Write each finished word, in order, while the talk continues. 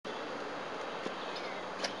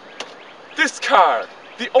This car,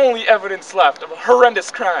 the only evidence left of a horrendous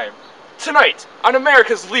crime. Tonight, on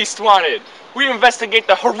America's Least Wanted, we investigate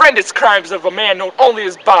the horrendous crimes of a man known only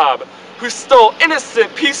as Bob, who stole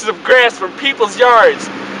innocent pieces of grass from people's yards.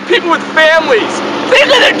 People with families! Think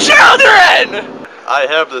of their children! I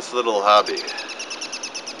have this little hobby.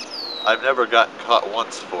 I've never gotten caught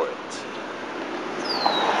once for it.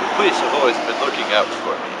 The police have always been looking out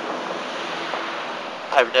for me.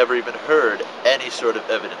 I've never even heard any sort of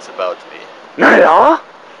evidence about me. Not at all?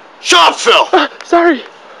 Shut up, Phil! Sorry.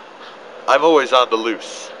 I'm always on the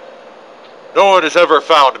loose. No one has ever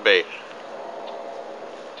found me.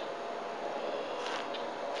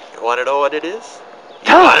 You want to know what it is?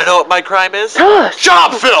 You want to know what my crime is? Tell us.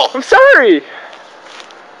 Shut up, Phil! I'm sorry.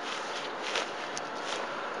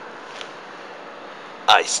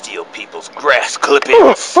 I steal people's grass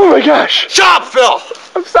clippings. Oh my gosh. Shut up, Phil!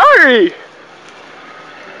 I'm sorry.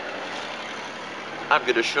 I'm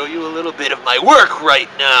gonna show you a little bit of my work right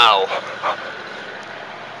now.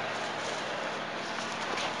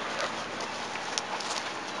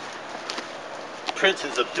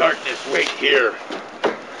 Princes of Darkness, wait here.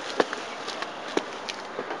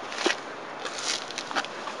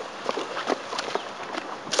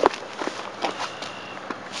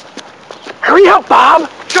 Hurry up, Bob.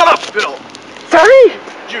 Shut up, Phil! Sorry?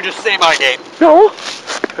 Did you just say my name? No.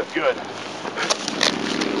 Good.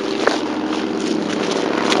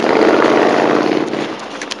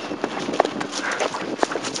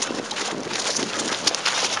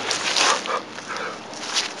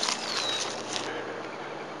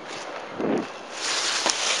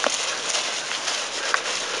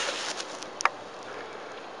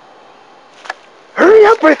 Hurry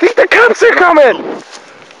up, I think the cops are coming.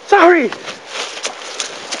 Sorry.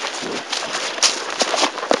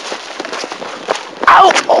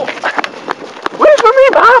 Ow! Oh. Wait for me,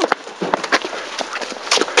 Bob.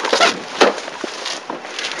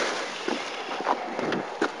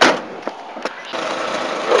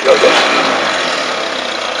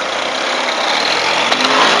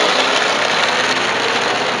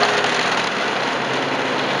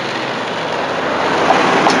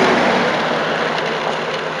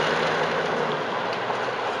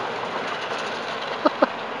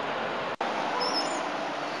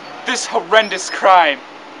 This horrendous crime.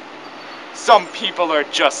 Some people are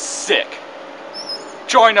just sick.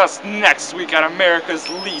 Join us next week on America's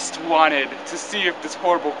Least Wanted to see if this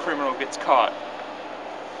horrible criminal gets caught.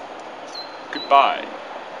 Goodbye.